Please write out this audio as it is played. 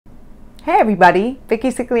Hey everybody,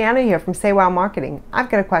 Vickie Siculiano here from Say Wow Marketing.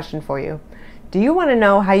 I've got a question for you. Do you want to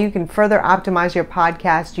know how you can further optimize your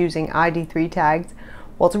podcast using ID3 tags?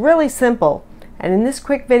 Well, it's really simple. And in this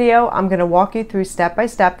quick video, I'm going to walk you through step by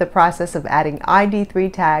step the process of adding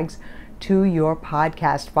ID3 tags to your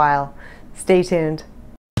podcast file. Stay tuned.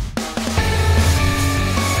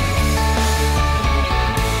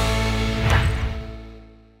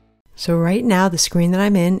 So right now the screen that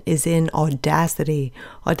I'm in is in Audacity.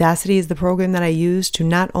 Audacity is the program that I use to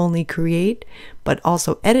not only create but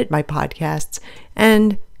also edit my podcasts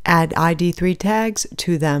and add ID3 tags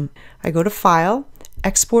to them. I go to File,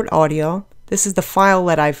 Export Audio. This is the file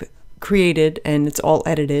that I've created and it's all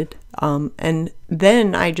edited. And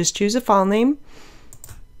then I just choose a file name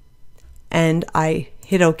and I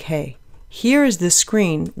hit OK. Here is the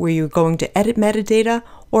screen where you're going to edit metadata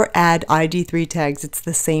or add ID3 tags. It's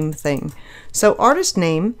the same thing. So artist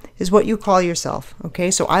name is what you call yourself. Okay,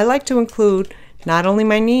 so I like to include not only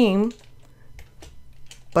my name,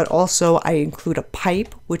 but also I include a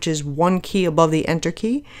pipe, which is one key above the enter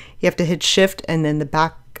key. You have to hit shift and then the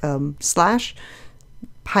back slash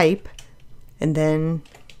pipe, and then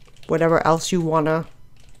whatever else you want to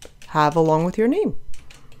have along with your name.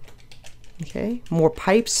 Okay, more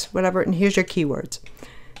pipes, whatever, and here's your keywords.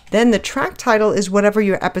 Then the track title is whatever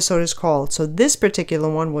your episode is called. So this particular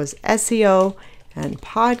one was SEO and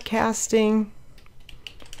podcasting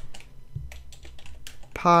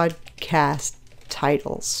podcast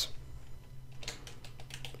titles.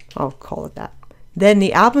 I'll call it that. Then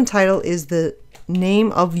the album title is the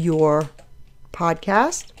name of your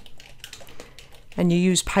podcast. And you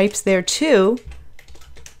use pipes there too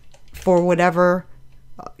for whatever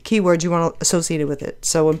keywords you want to associate it with it.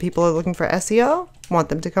 So when people are looking for SEO, want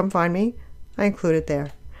them to come find me, I include it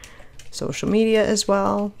there. Social media as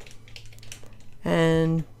well.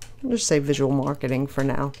 And I'll just say visual marketing for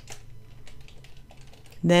now.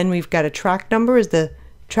 Then we've got a track number is the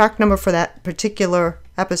track number for that particular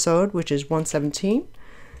episode, which is 117.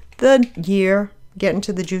 The year, get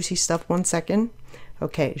into the juicy stuff 1 second.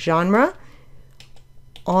 Okay, genre,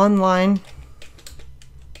 online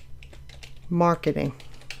marketing.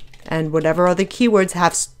 And whatever other keywords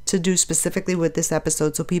have to do specifically with this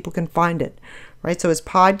episode so people can find it, right? So it's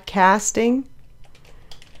podcasting.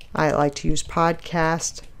 I like to use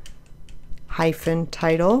podcast hyphen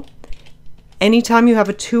title. Anytime you have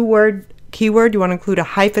a two-word keyword, you want to include a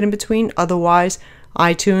hyphen in between. Otherwise,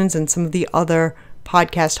 iTunes and some of the other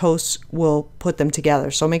podcast hosts will put them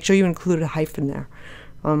together. So make sure you include a hyphen there.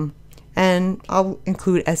 And I'll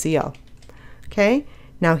include SEO. Okay.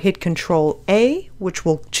 Now hit Control A, which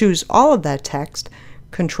will choose all of that text,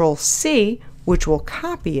 Control C, which will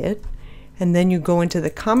copy it, and then you go into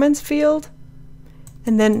the comments field,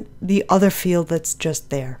 and then the other field that's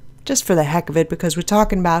just there, just for the heck of it, because we're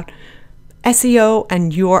talking about SEO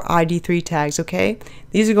and your ID3 tags, okay?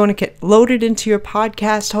 These are going to get loaded into your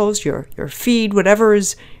podcast host, your feed, whatever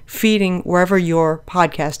is feeding wherever your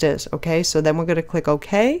podcast is, okay? So then we're going to click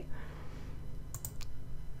OK,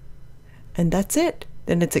 and that's it.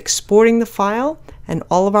 Then it's exporting the file and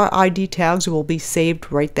all of our ID tags will be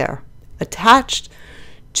saved right there, attached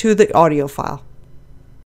to the audio file.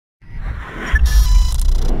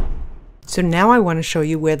 So now I want to show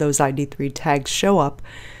you where those ID3 tags show up.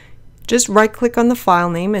 Just right click on the file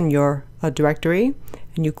name in your directory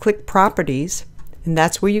and you click properties, and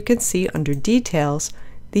that's where you can see under details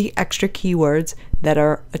the extra keywords that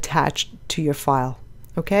are attached to your file.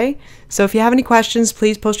 Okay, so if you have any questions,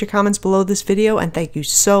 please post your comments below this video, and thank you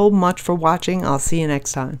so much for watching. I'll see you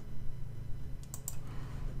next time.